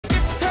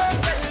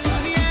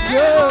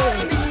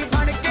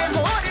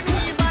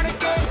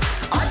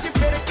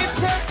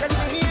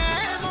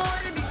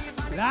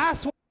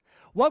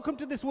Welcome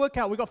to this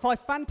workout. We've got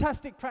 5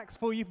 fantastic tracks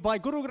for you by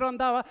Guru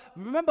Randhawa.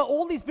 Remember,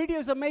 all these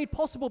videos are made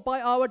possible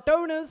by our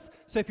donors.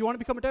 So if you want to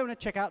become a donor,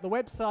 check out the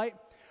website.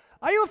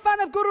 Are you a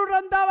fan of Guru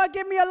Randhawa?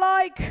 Give me a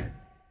like.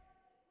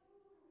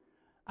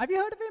 Have you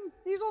heard of him?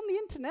 He's on the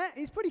internet.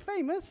 He's pretty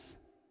famous.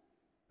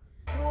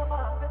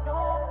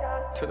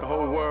 To the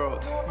whole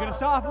world. You're going to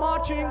start off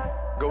marching.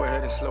 Go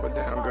ahead and slow it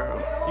down, girl.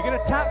 You're going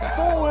to tap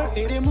forward.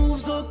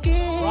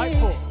 Right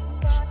foot.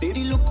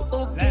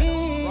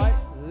 Left, right,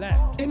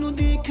 left.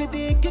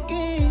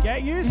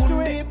 Get used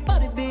to it.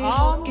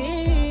 Arms.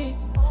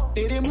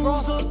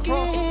 Cross,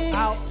 cross,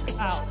 out,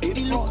 out.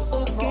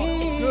 Cross,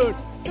 cross. Good.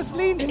 Just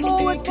lean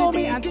forward for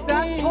me and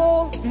stand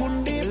tall.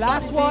 The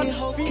last one.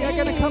 Feet are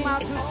going to come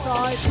out to the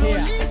side.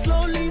 Here.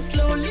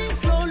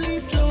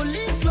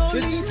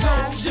 This is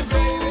hands.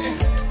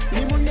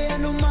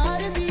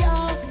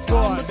 Go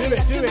on, do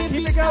it, do it.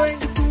 Keep it going.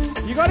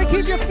 You got to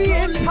keep your feet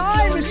in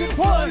time. It's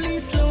important.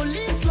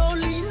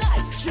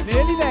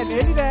 Nearly there,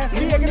 nearly there.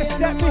 Feet are going to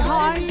step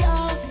behind.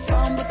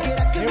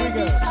 Here we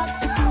go.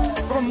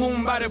 From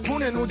Mumbai to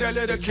Pune, New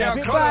Delhi to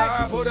Calcutta,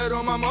 I put it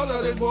on my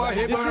mother, this boy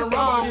hit on the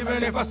rubber.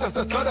 Even if I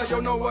stutter,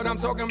 you know what I'm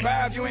talking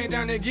about. You ain't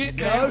down to get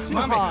down.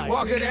 Mommy,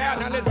 walk it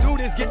out, now let's do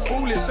this, get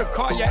foolish. The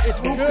car, yeah, it's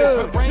ruthless.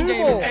 Her brain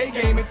game is A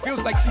game, it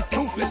feels like she's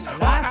toothless.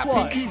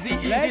 R.I.P. Easy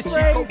E, this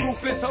chick go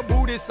ruthless. Her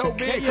booty so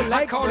big,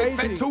 I call it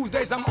Fat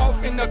Tuesdays. I'm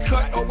off in the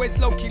cut, always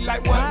low-key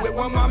like what? With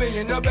one mommy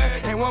in the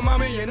back and one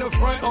mommy in the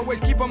front.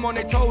 Always keep them on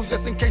their toes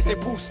just in case they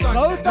poof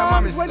stunts. Now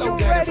mommy slow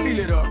down and feel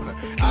it up.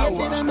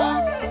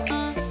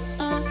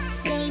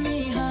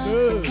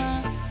 Good.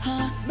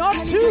 Not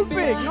too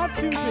big, not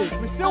too big.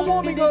 We're still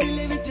warming up.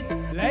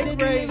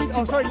 Leg raise.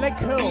 Oh, sorry, leg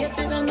curl.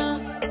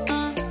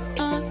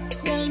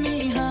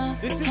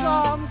 This is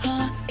arms.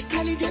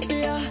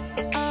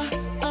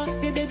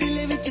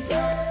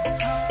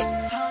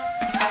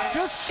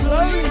 Just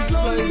slowly,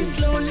 slowly.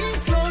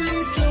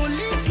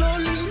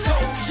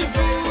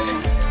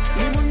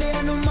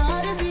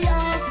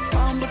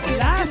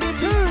 Last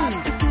two.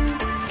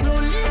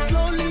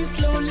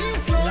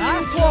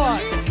 Last one.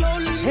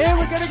 Here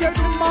we're going to go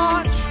to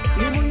march.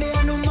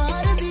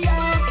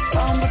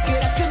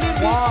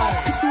 Wide.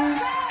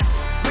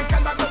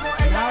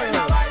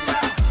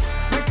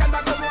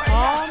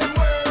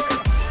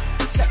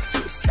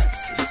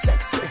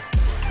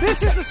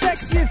 This is the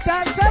sexiest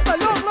dance ever.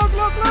 Look, look,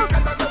 look, look.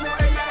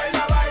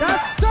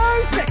 That's so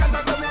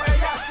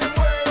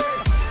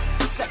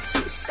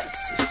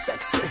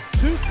sexy.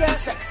 2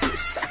 steps.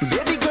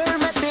 Baby girl,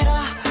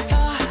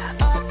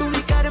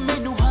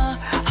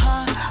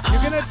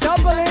 you're going to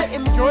double it.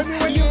 Join me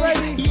when you're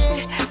ready.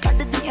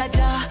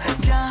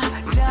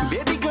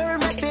 Baby girl,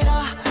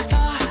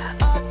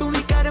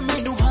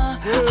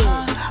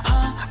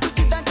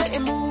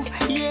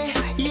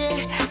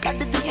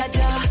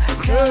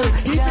 good.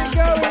 Keep it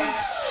going.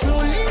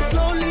 Slowly.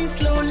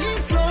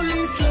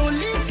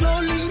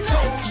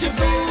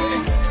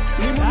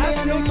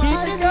 That's good. Keep it going.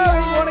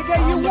 We want to get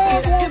you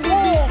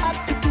warm.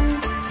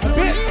 A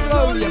bit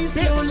slowly.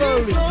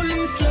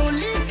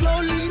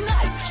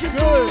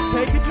 Good.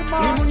 Take it to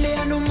march.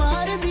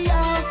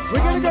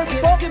 We're going to go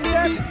box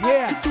step.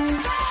 Yeah.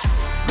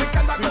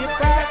 Bring it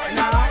back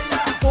now.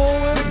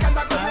 Forward and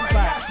back.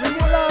 Bring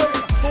it low.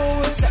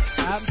 Forward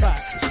and back.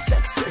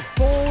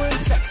 Forward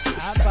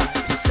and back.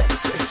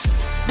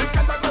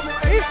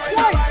 It's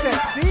quite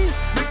sexy.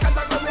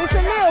 It's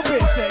a little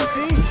bit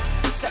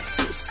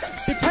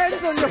sexy.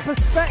 Depends on your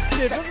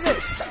perspective,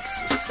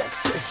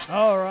 doesn't it?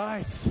 All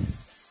right.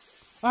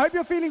 I hope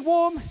you're feeling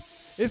warm.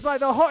 It's like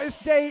the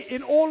hottest day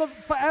in all of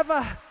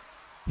forever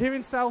here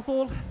in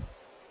Southall.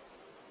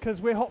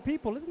 Because we're hot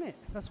people, isn't it?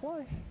 That's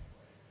why.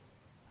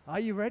 Are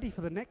you ready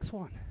for the next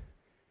one?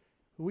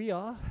 We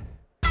are.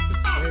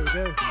 There we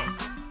go.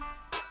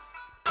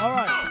 All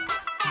right.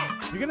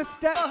 You're going to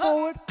step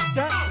forward,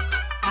 step,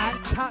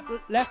 and tap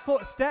left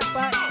foot, step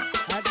back,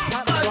 and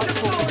tap right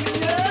foot.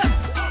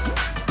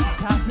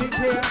 Tap in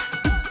here,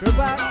 go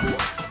back.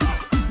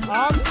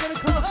 Arms are going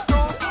to come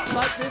across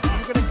like this, and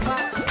you're going to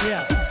clap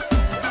here.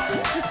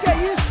 Just get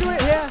used to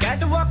it here.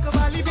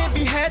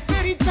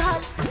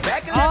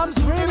 Arms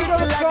really go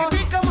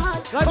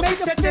across, like make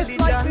a fist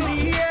like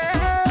this.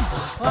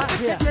 Clap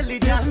here. And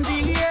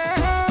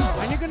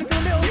you're going to do a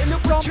little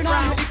stomp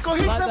round,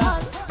 like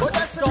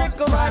that. Stomp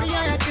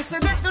round. Just a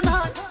little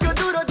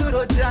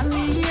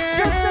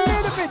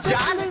bit,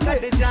 just a little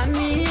bit.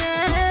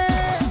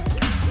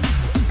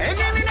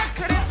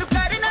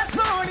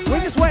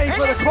 We're just waiting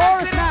for the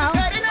chorus now.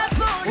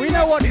 We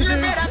know what to do.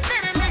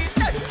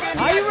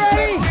 Are you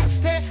ready?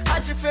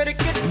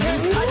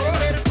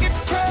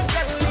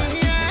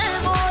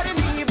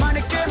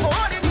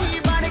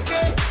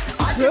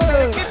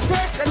 Good.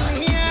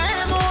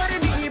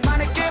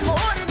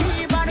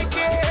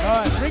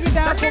 Alright, bring it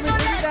down for me, bring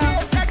it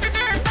down.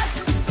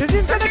 Because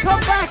he's going to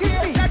come back,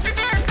 isn't he?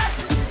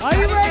 Are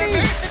you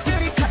ready?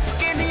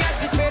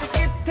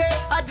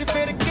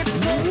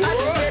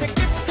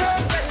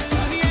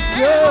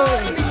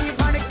 Good.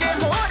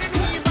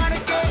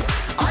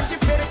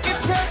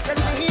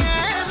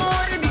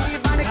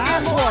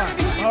 Last one.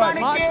 Alright,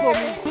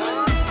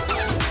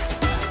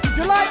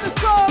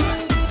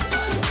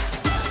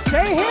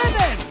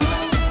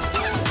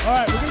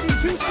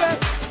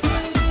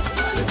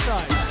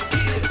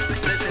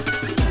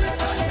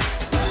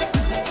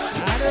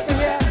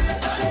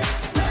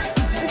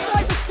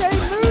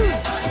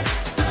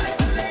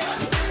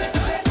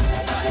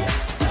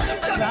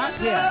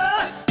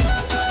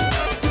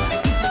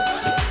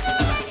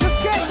 Just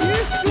get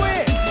used to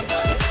it.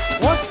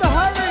 What's the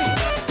hurry?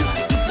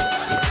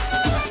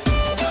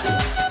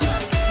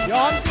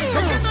 Yawn.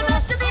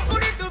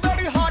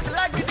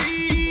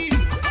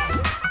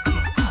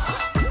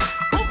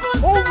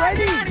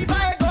 Already?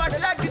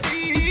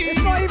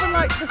 It's not even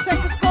like the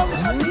second song.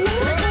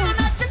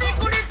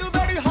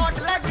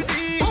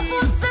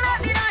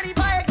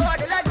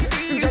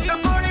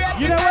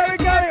 You know where we're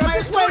going? I'm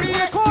just waiting for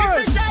the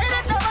chorus.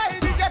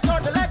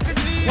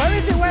 Where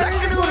is it? Where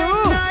is it?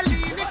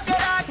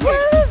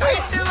 Where is it?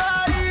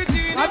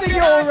 I think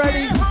you're all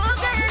ready.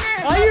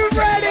 Are you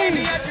ready?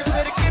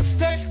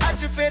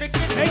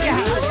 Make it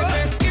happen.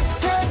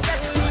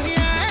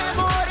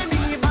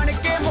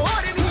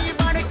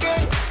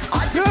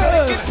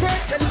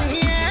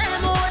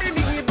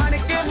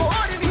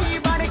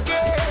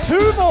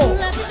 Two more.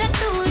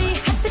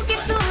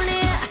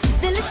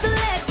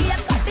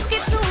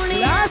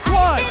 Last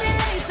one.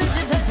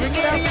 Bring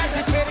it up.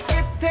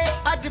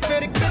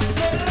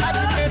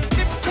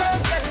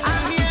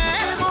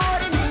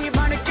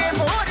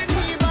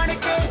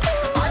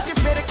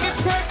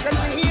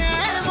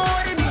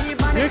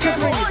 You can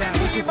bring it down.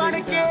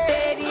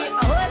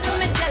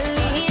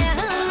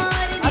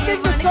 I think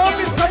the song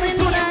is coming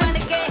to an end.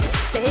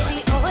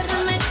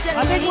 I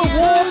think we're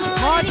warm,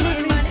 marching.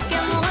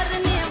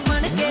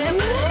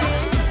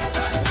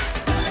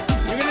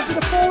 You're going to do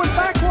the forward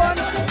back one.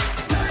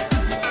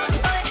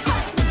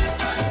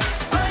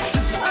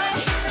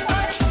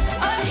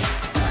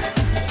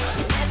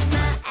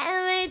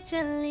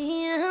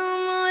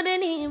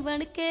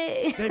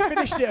 They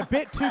finished it a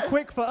bit too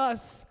quick for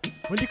us.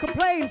 Will you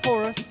complain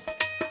for us?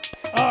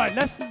 Alright,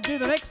 let's do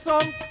the next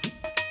song.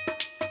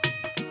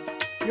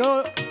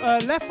 Your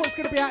left foot's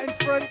going to be out in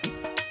front.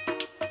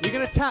 You're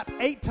going to tap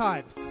 8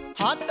 times. 7,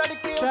 6,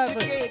 5,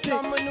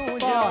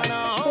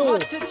 4,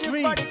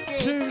 3,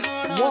 2,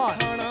 1.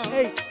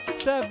 8,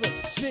 7,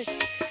 6,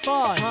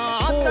 5,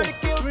 4,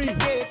 3.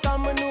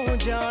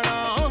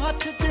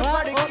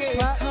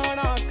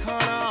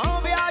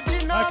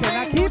 Okay,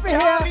 now keep it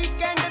here.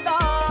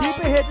 Keep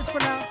it here just for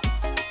now.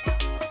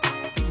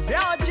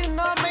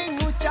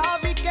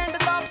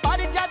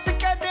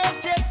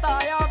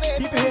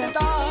 Keep it here.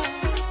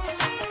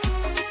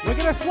 We're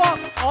gonna swap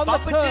on the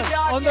turn,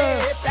 on the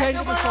change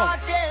of the song.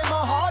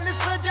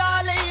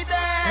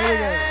 Here we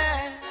go.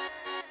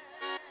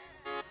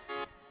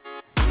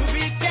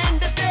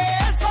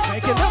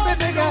 Make it a little bit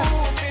bigger.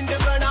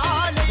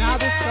 Now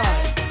this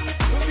side.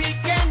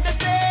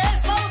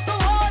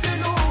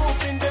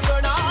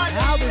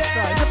 Now this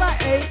side. It's about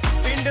 8.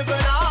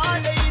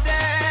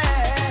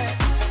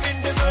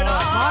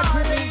 March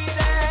with me.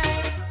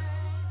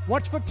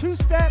 Watch for 2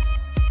 steps.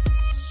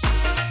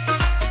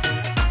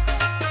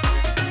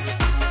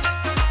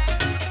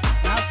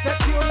 Now step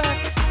to your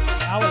left.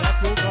 Our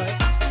left, your right.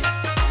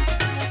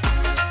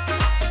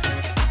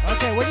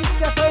 Okay, when you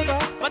step over,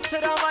 that's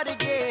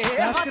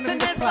going to be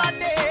the clap.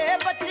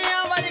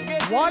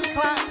 1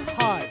 clap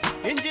high.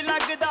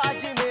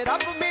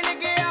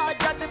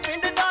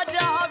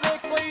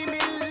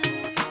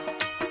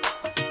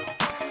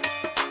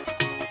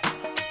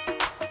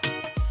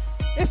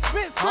 It's a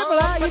bit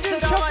similar, you're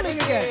doing shuffling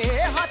again.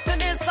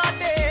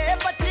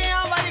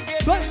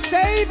 But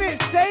save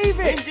it, save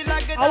it.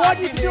 I want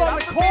you to do it on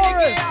the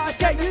chorus. Just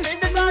get used to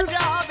the move.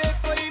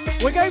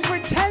 We're going for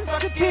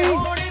intensity.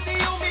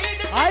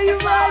 Are you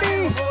ready?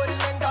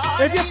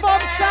 If you're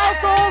from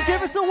Southall,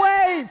 give us a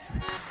wave.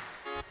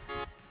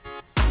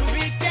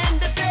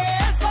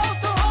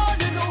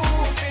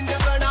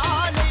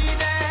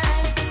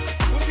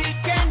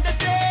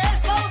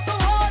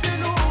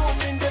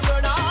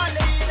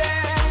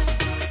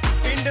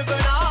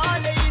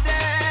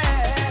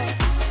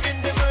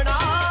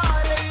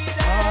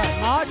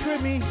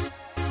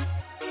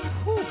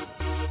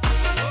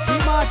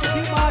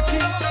 Keep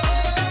marching.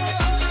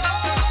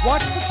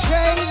 Watch the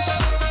change.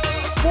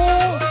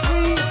 4,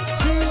 3,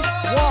 2,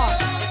 1.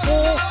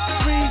 4,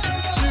 3,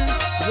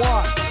 2,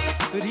 1.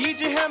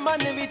 रीज है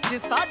मन विच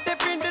साडे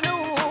पिंड नू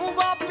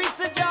वापिस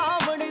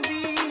जावण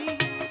दी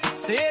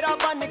सेरा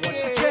बन के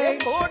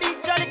घोड़ी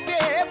चढ़ के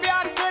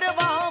ब्याह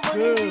करवावण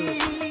दी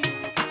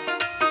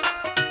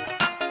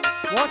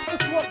Watch the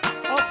swap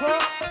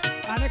across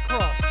and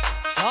across.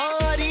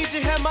 हाँ रीज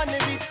है मन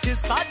विच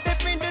साडे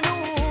पिंड नू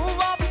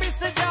वापिस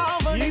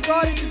जावण दी You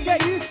guys just get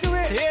used to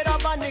it. सेरा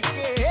बन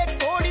के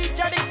घोड़ी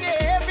चढ़ के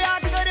ब्याह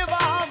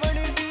करवावण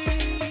दी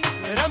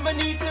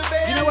रमनीत वे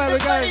You know where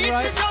we're going,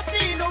 right?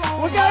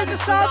 We're going to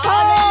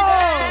Southall!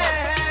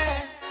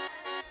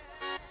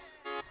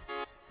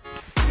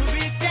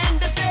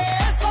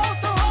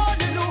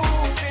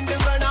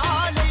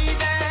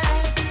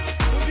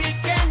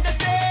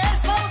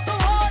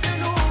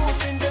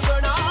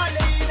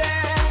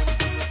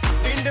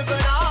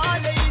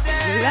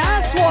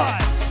 Last one!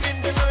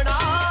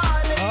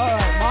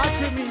 Alright, march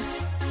with me.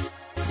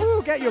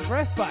 Woo, get your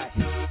breath back.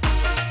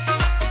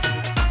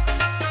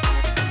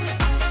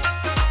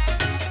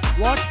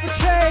 Watch for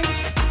change.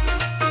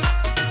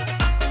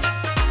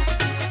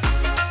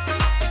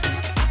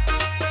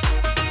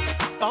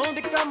 Pound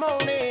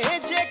ਕਮਾਉਣੇ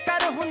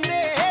ਜੇਕਰ ਹੁੰਦੇ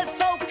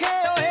ਸੌਖੇ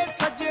ਹੋਏ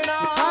ਸੱਜਣਾ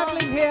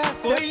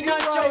ਕੋਈ ਨਾ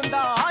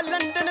ਚਾਹੁੰਦਾ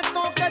ਲੰਡਨ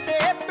ਤੋਂ ਕਦੇ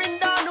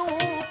ਪਿੰਡਾਂ ਨੂੰ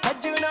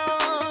ਭੱਜਣਾ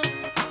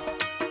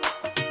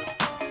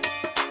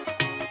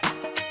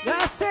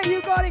That's it,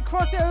 you got it,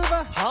 cross it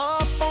over.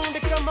 ਹਾਂ ਪੌਂਡ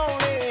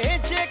ਕਮਾਉਣੇ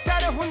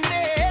ਜੇਕਰ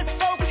ਹੁੰਦੇ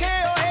ਸੌਖੇ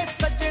ਹੋਏ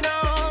ਸੱਜਣਾ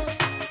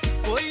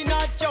ਕੋਈ ਨਾ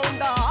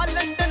ਚਾਹੁੰਦਾ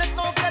ਲੰਡਨ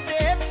ਤੋਂ ਕਦੇ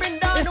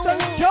ਪਿੰਡਾਂ ਨੂੰ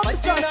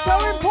ਭੱਜਣਾ so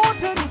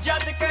important.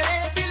 ਜਦ ਕਰੇ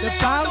ਦਿਲ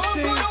ਤੋਂ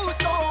ਗੁਰੂ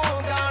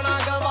ਤੋਂ ਗਾਣਾ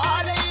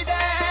ਗਵਾ ਲਈਦਾ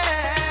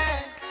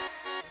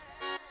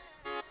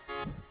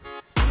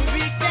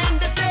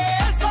ਵੀਕਐਂਡ ਤੇ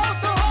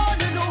ਸਾਊਥ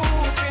ਹਾਲ ਨੂੰ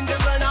ਪਿੰਡ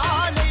ਬਣਾ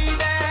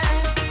ਲਈਦਾ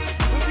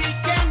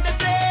ਵੀਕਐਂਡ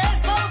ਤੇ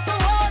ਸਾਊਥ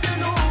ਹਾਲ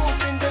ਨੂੰ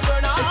ਪਿੰਡ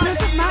ਬਣਾ ਲਈਦਾ It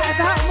doesn't matter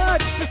that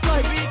much, just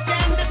like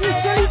weekend do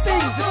silly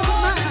things, it doesn't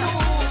matter.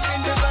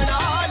 ਪਿੰਡ ਬਣਾ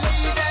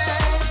ਲਈਦਾ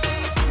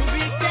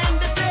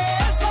ਵੀਕਐਂਡ ਤੇ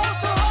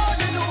ਸਾਊਥ ਹਾਲ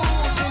ਨੂੰ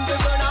ਪਿੰਡ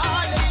ਬਣਾ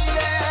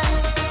ਲਈਦਾ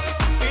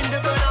ਪਿੰਡ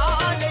ਬਣਾ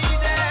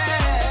ਲਈਦਾ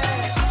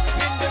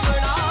ਪਿੰਡ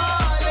ਬਣਾ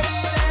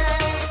ਲਈਦਾ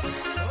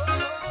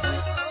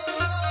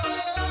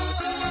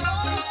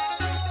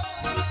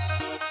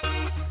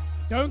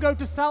Don't go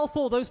to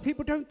Southall, those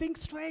people don't think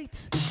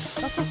straight.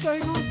 That's what's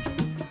going on.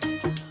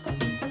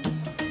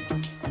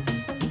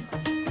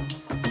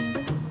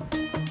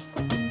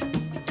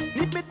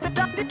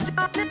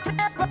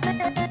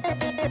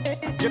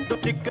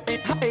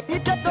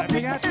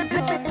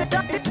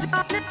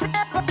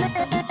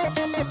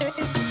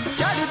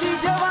 ਚੜ੍ਹਦੀ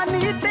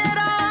ਜਵਾਨੀ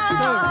ਤੇਰਾ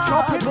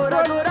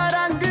ਗੋਰਾ ਗੋਰਾ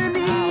ਰੰਗ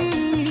ਨੀ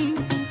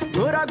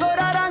ਗੋਰਾ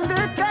ਗੋਰਾ ਰੰਗ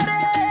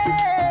ਕਰੇ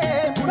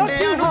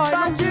ਮੁੰਡਿਆਂ ਨੂੰ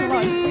ਤੰਗ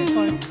ਨੀ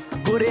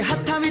ਗੋਰੇ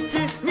ਹੱਥਾਂ ਵਿੱਚ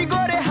ਨੀ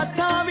ਗੋਰੇ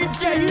ਹੱਥਾਂ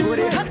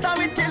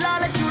ਵਿੱਚ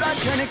ਲਾਲ ਚੂੜਾ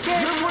ਛਣਕੇ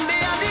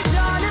ਮੁੰਡਿਆਂ ਦੀ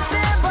ਜਾਨ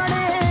ਤੇ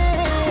ਬਣੇ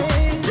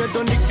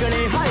ਜਦੋਂ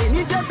ਨਿਕਲੇ ਹਾਏ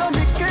ਨੀ ਜਦੋਂ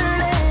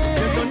ਨਿਕਲੇ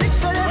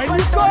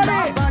ਪਟੋਲਾ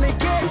ਬਣ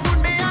ਕੇ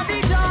ਮੁੰਡਿਆਂ ਦੀ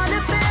ਜਾਨ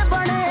ਤੇ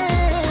ਬਣੇ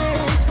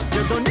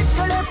ਜਦੋਂ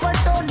ਨਿਕਲੇ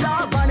ਪਟੋਲਾ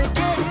ਬਣ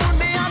ਕੇ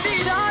ਮੁੰਡਿਆਂ ਦੀ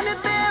ਜਾਨ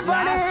ਤੇ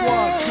ਬਣੇ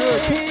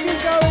Keep it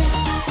going.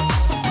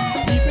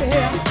 Keep it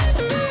here.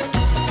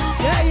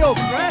 Get your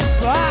breath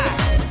back.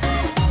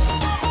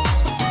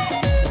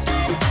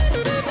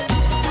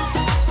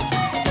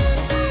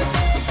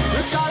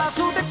 ਕਾਲਾ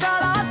ਸੂਟ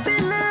ਕਾਲਾ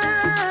ਦਿਲ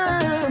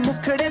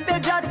ਮੁਖੜੇ ਤੇ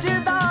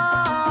ਜੱਜਦਾ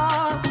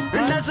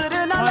ਨਜ਼ਰ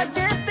ਨਾ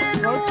ਲੱਗੇ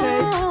ਤੈਨੂੰ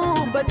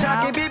ਬਚਾ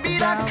ਕੇ ਬੀਬੀ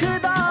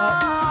ਰੱਖਦਾ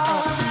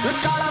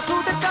ਕਾਲਾ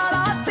ਸੂਟ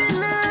ਕਾਲਾ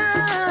ਦਿਲ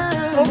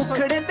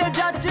ਮੁਖੜੇ ਤੇ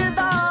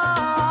ਜੱਜਦਾ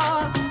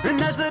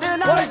ਨਜ਼ਰ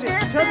ਨਾ ਲੱਗੇ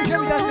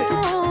ਤੈਨੂੰ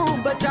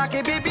ਬਚਾ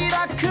ਕੇ ਬੀਬੀ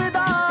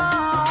ਰੱਖਦਾ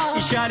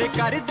ਇਸ਼ਾਰੇ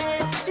ਕਰਦੇ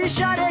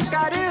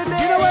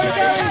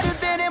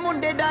ਨੇ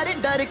ਮੁੰਡੇ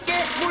ਡਰ ਕੇ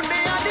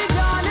ਮੁੰਡਿਆਂ ਦੀ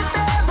ਜਾਨ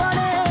ਤੇ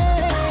ਬਣੇ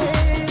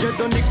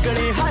ਜਦੋਂ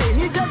ਨਿਕਲੇ ਹਾਏ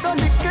ਨੀ ਜਦੋਂ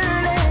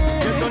ਨਿਕਲੇ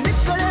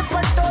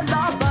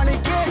ਪਟੋਲਾ ਬਣ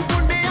ਕੇ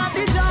ਮੁੰਡਿਆਂ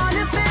ਦੀ ਜਾਨ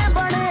ਤੇ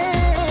ਬਣੇ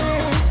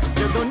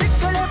ਜਦੋਂ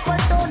ਨਿਕਲੇ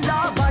ਪਟੋਲਾ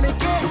ਬਣ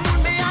ਕੇ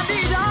ਮੁੰਡਿਆਂ ਦੀ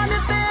ਜਾਨ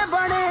ਤੇ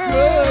ਬਣੇ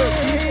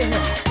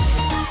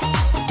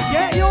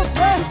Get your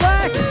breath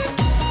back.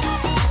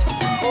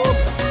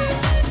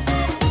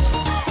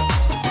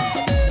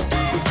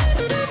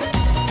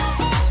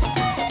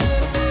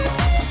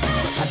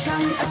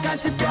 ਅੱਖਾਂ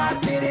 'ਚ ਪਿਆਰ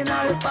ਤੇਰੇ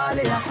ਨਾਲ ਪਾ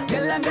ਲਿਆ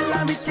ਗੱਲਾਂ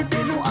ਵਿੱਚ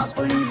ਤੈਨੂੰ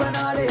ਆਪਣੀ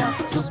ਬਣਾ ਲਿਆ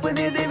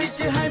ਸੁਪਨੇ ਦੇ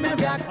ਵਿੱਚ ਹੈ ਮੈਂ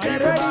ਵਿਆਹ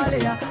ਕਰਵਾ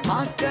ਲਿਆ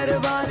ਹਾਂ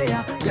ਕਰਵਾ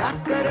ਲਿਆ ਵਿਆਹ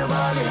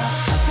ਕਰਵਾ ਲਿਆ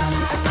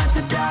ਅੱਖਾਂ 'ਚ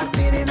ਪਿਆਰ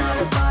ਤੇਰੇ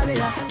ਨਾਲ ਪਾ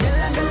ਲਿਆ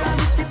ਗੱਲਾਂ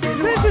ਵਿੱਚ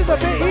ਤੈਨੂੰ This is a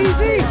bit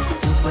easy.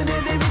 ਸੁਪਨੇ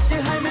ਦੇ ਵਿੱਚ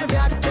ਹੈ ਮੈਂ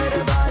ਵਿਆਹ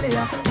ਕਰਵਾ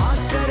ਲਿਆ ਹਾਂ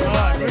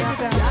ਕਰਵਾ ਲਿਆ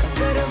ਵਿਆਹ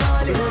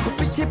ਕਰਵਾ ਲਿਆ ਰੋਜ਼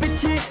ਪਿੱਛੇ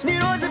ਨੀ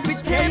ਰੋਜ਼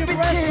ਪਿੱਛੇ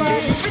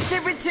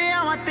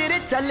ਆਵਾਂ ਤੇਰੇ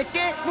ਚੱਲ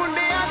ਕੇ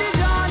ਮੁੰਡਿਆਂ ਦੀ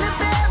ਜਾਨ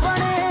ਤੇ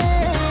ਬਣੇ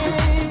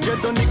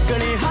ਜਦੋਂ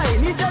ਨਿਕਲੇ ਹਾਏ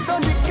ਨੀ ਜਦੋਂ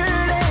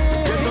ਨਿਕਲੇ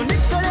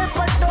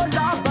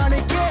ਪਟੋਲਾ ਬਣ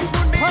ਕੇ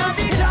ਮੁੰਡਿਆਂ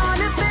ਦੀ ਜਾਨ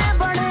ਤੇ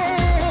ਬਣੇ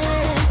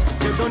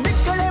ਜਦੋਂ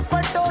ਨਿਕਲੇ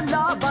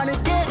ਪਟੋਲਾ ਬਣ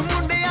ਕੇ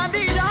ਮੁੰਡਿਆਂ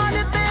ਦੀ ਜਾਨ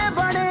ਤੇ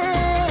ਬਣੇ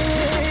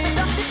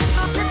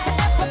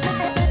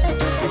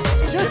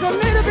Just a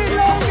little bit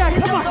longer,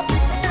 come on.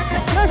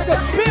 Just a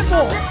bit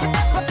more.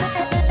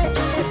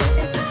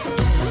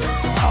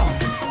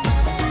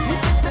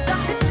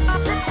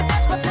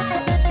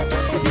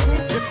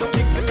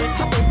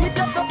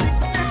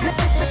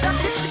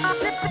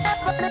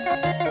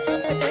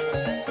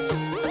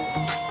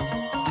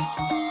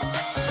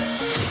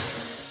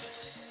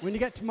 When you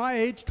get to my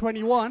age,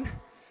 21, you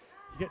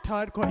get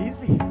tired quite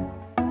easily.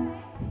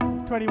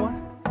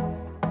 21.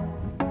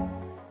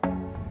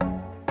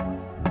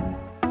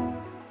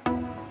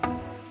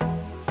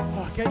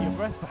 Oh, get your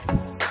breath back.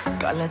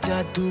 ਕਾਲਾ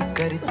ਜਾਦੂ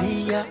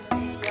ਕਰਦੀ ਆ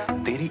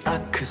ਤੇਰੀ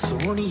ਅੱਖ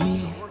ਸੋਹਣੀ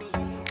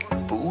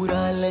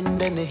ਪੂਰਾ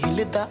ਲੰਡਨ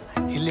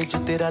ਹਿਲੇ ਚ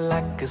ਤੇਰਾ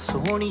ਲੱਕ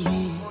ਸੋਹਣੀ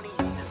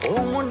ਉਹ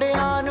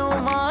ਮੁੰਡਿਆਂ ਨੂੰ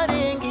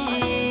ਮਾਰੇਂਗੀ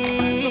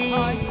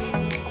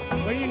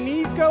When your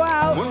knees go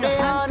out,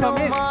 your hands come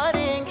in.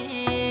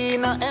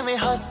 ਨਾ ਐਵੇਂ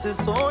ਹੱਸ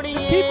ਸੋਹਣੀ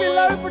Keep it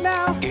low for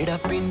now. ਕਿਹੜਾ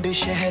ਪਿੰਡ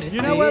ਸ਼ਹਿਰ You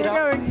know where we're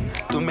ਤੇਰਾ going.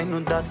 ਤੂੰ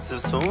ਮੈਨੂੰ ਦੱਸ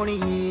ਸੋਹਣੀ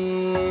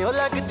ਉਹ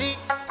ਲੱਗਦੀ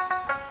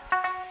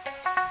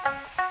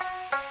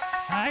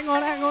Hang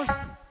on.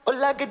 ਉਹ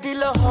ਲੱਗਦੀ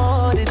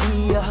ਲਾਹੌਰ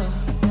ਦੀ ਆ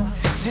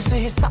जिस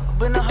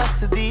हिसाब ना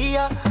हसदी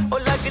आ ओ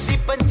लगदी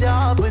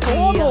पंजाब दी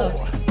आ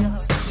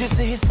जिस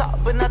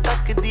हिसाब ना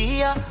तकदी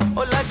आ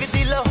ओ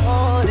लगदी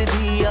लाहौर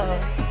दी आ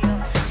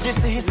जिस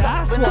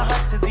हिसाब ना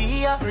हसदी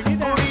आ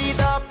कुड़ी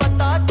दा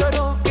पता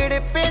करो किहड़े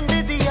पिंड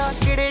दी आ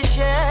किहड़े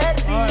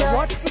शहर दी आ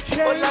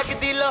ओ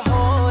लगदी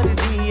लाहौर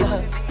दी आ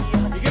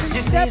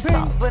जिस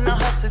हिसाब ना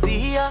हसदी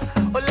आ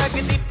ओ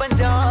लगदी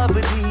पंजाब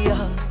दी आ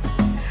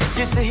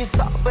जिस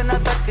हिसाब ना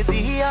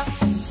तकदी आ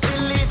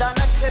दिल्ली दा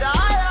नखरा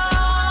आ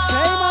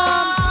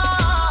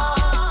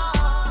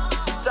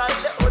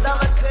स्टाइल ओदा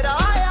वखरा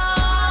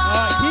आ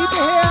keep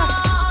it here.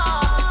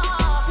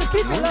 Just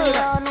keep it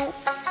low.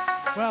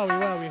 Well,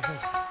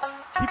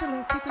 keep it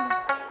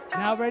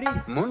low. Now ready?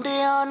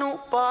 मुंडियां नू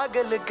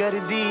पागल कर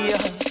दिया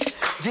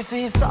जिस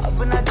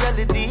हिसाब ना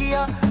चलदी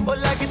आ ओ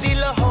लगदी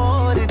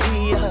लाहौर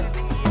दी आ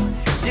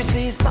जिस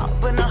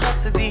हिसाब ना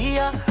हसदी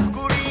आ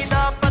कुड़ी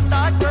दा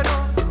पता करो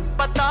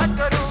पता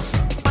करो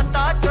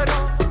पता करो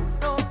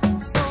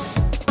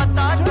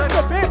पता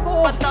करो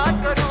पता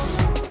करो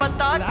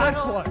पता करो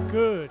That's what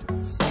good.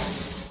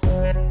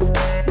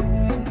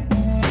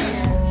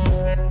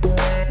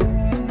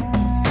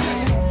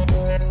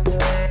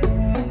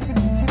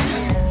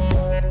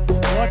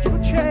 Watch for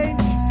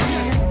change.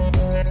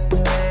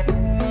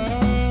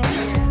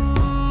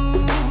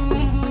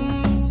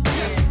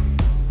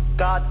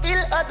 कातिल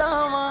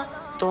अदावां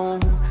तो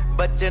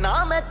बचना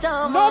मैं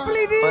चाहवां No,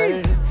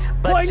 please.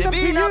 बच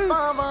भी ना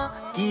पावां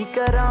की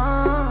करां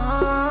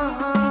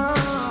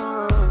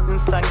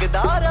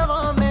संगदा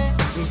रवां मैं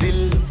दिल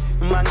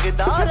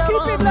मंगदा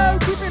रवां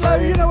Keep it low.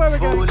 You know where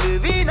we're going. भूल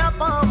भी ना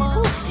पावां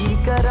की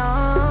करां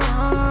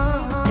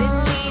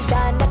दिल्ली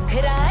दा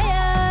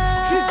नखराया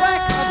She's back.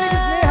 I think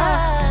it's Neha.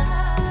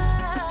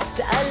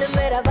 Style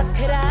मेरा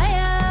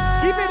वखराया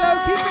Keep it low.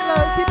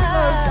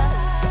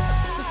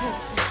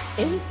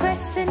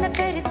 इम्प्रेस न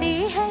करती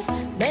है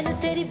मैंने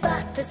तेरी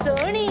बात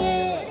सोनी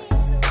है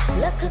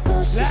लख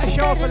कोशिश Let's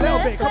show off a कर little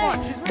ले bit. Come on.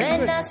 मैं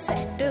ना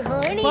सेट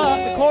होनी But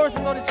the है chorus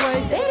is on its way.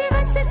 तेरे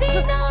बस दी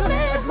ना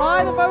मैं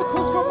Admire the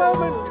vocals for a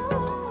moment.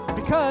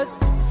 Because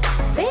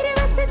तेरे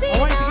बस दी I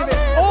want you to ना give it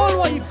all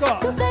what you've got.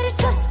 तू कर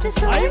trust Are you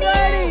Soni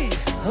ready?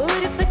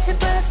 और कुछ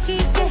बाकी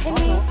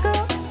कहने को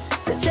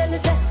तो चल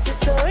दस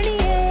सोनी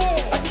है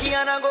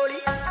अखियां ना गोली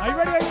Are you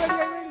ready?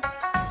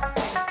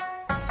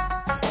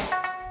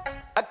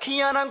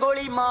 अखियां ना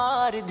गोली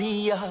मार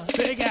दिया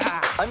Bigger.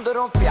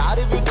 अंदरों प्यार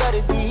भी कर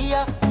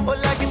दिया ओ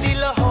लगदी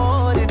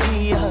लाहौर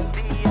दिया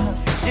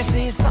जिस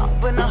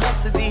हिसाब ना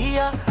हस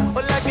दिया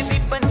ओ लगदी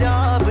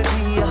पंजाब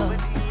दिया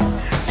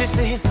जिस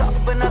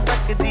हिसाब ना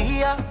तक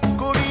दिया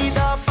कुड़ी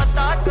दा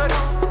पता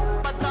करो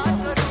पता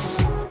करो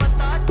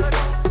पता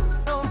करो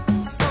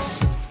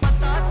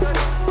पता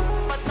करो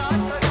पता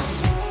करो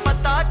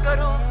पता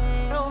करो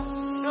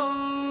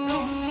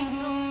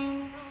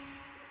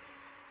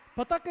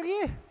Pata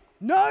kariye?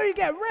 No, you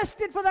get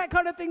arrested for that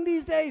kind of thing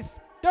these days.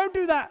 Don't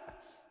do that.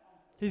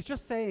 He's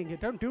just saying it.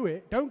 Don't do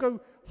it. Don't go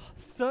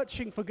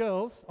searching for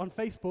girls on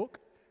Facebook.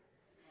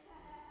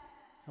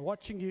 I'm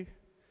watching you.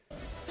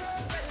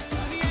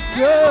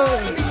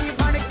 Good.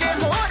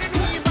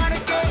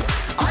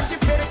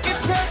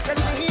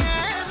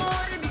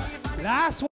 That's